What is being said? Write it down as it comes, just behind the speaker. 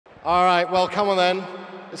All right, well, come on then.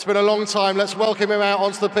 It's been a long time. Let's welcome him out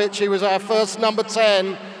onto the pitch. He was our first number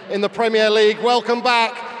 10 in the Premier League. Welcome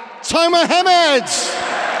back, Tomer Hemed.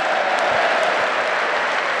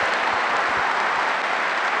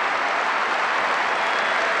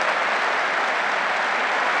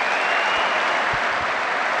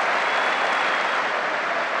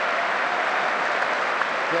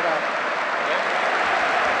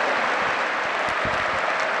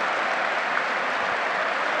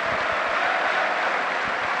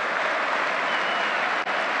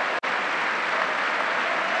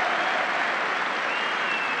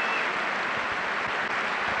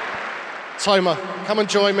 Tomer, come and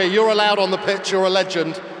join me. You're allowed on the pitch, you're a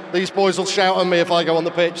legend. These boys will shout at me if I go on the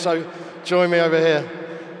pitch, so join me over here.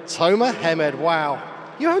 Tomer Hemed, wow.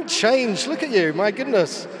 You haven't changed, look at you, my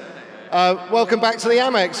goodness. Welcome back to the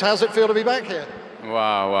Amex. How's it feel to be back here?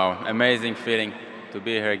 Wow, amazing feeling to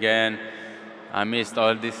be here again. I missed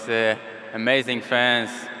all these amazing fans,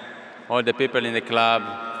 all the people in the club.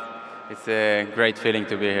 It's a great feeling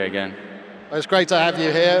to be here again. It's great to have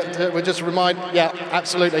you here. We'll just yeah,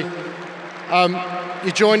 absolutely.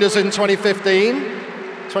 You joined us in 2015.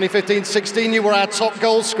 2015-16, you were our top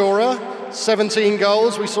goal scorer, 17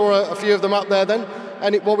 goals. We saw a few of them up there then.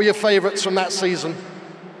 And what were your favourites from that season?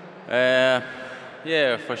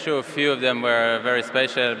 Yeah, for sure, a few of them were very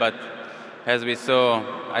special, but as we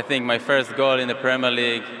saw, I think my first goal in the Premier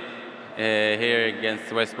League here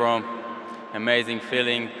against West Brom, amazing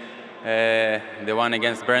feeling. The one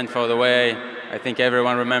against Brentford away, I think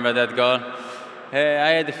everyone remember that goal.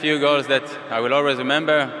 I had a few goals that I will always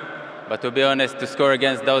remember, but to be honest, to score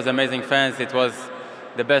against those amazing fans, it was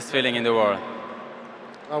the best feeling in the world.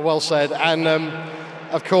 Well said. And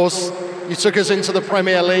of course, you took us into the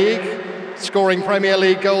Premier League, scoring Premier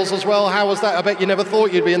League goals as well. How was that? I bet you never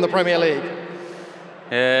thought you'd be in the Premier League.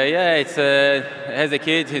 Yeah, as a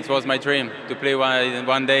kid, it was my dream to play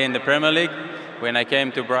one day in the Premier League. When I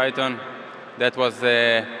came to Brighton, that was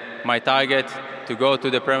my target, to go to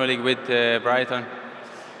the Premier League with Brighton.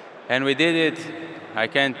 And we did it. I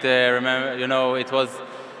can't remember, it was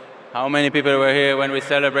how many people were here when we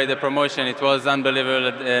celebrated the promotion. It was an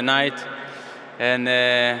unbelievable night. And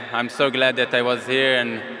I'm so glad that I was here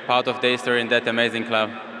and part of the history in that amazing club.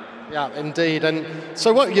 Yeah, indeed. And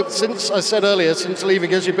so since I said earlier, since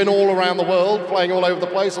leaving us, you've been all around the world, playing all over the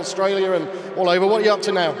place, Australia and all over. What are you up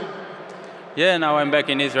to now? Yeah, now I'm back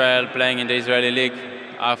in Israel, playing in the Israeli League.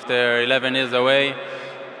 After 11 years away,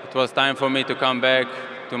 it was time for me to come back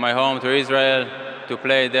to my home, to Israel, to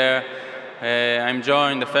play there. I'm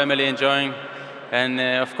enjoying, the family enjoying. And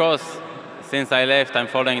of course, since I left, I'm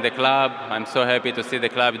following the club. I'm so happy to see the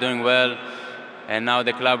club doing well. And now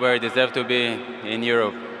the club where it deserves to be in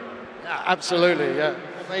Europe. Yeah, absolutely, yeah.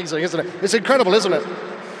 Amazing, isn't it? It's incredible, isn't it?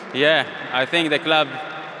 Yeah, I think the club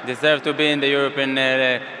deserves to be in the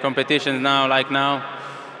European competitions now, like now.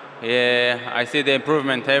 Yeah, I see the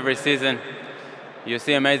improvement every season. You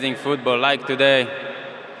see amazing football, like today.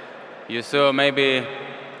 You saw maybe,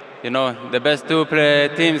 the best two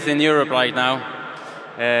teams in Europe right now.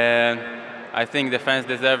 I think the fans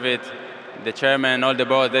deserve it. The chairman, all the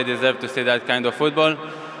board, they deserve to see that kind of football.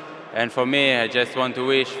 And for me, I just want to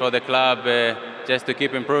wish for the club just to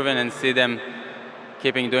keep improving and see them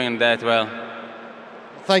keeping doing that well.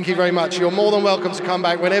 Thank you very much. You're more than welcome to come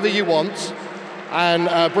back whenever you want.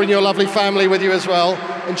 And bring your lovely family with you as well.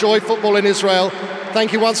 Enjoy football in Israel.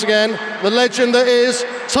 Thank you once again. The legend that is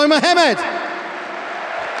Tomer Hemed.